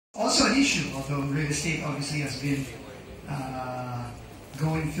Also an issue, although real estate obviously has been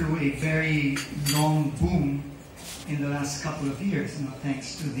going through a very long boom in the last couple of years,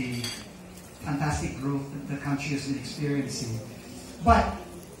 thanks to the fantastic growth that the country has been experiencing. But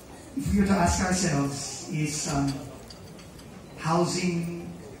if we were to ask ourselves, is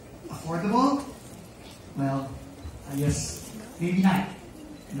housing affordable? Well, I guess maybe not.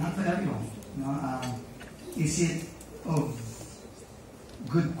 Not for everyone. Is it of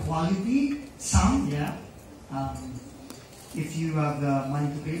good quality? Some, yeah. If you have the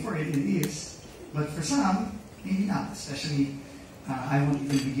money to pay for it, it is. But for some, maybe not. Especially, I won't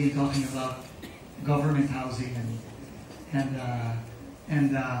even begin talking about government housing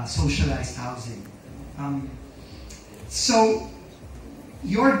and socialized housing. So,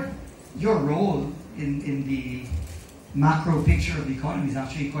 your role in the macro picture of the economy is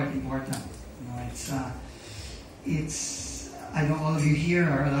actually quite important. I know all of you here,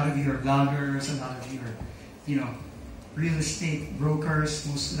 or a lot of you are bloggers, a lot of you are, real estate brokers,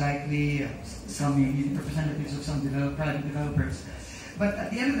 most likely, some maybe representatives of some private developers. But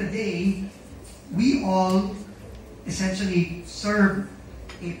at the end of the day, we all essentially serve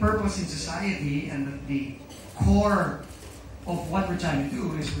a purpose in society, and the core of what we're trying to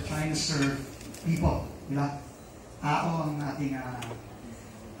do is we're trying to serve people. Tao ang ating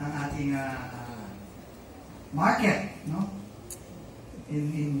market,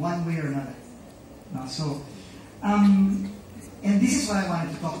 in one way or another. So, and this is what I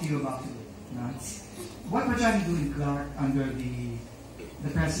wanted to talk to you about today. What we're trying to do in Clark under the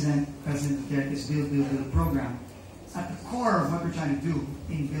President Duterte's Build program. At the core of what we're trying to do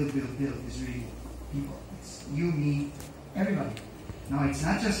in Build is really people. It's you, me, everybody. Now, it's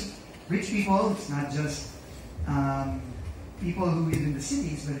not just rich people. It's not just people who live in the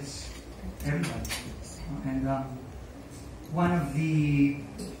cities, but it's everybody. And one of the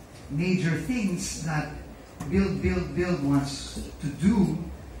major things that Build wants to do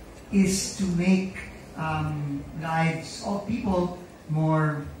is to make lives of people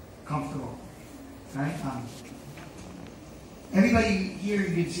more comfortable. Right? Everybody here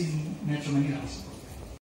lives in Metro Manila, I suppose.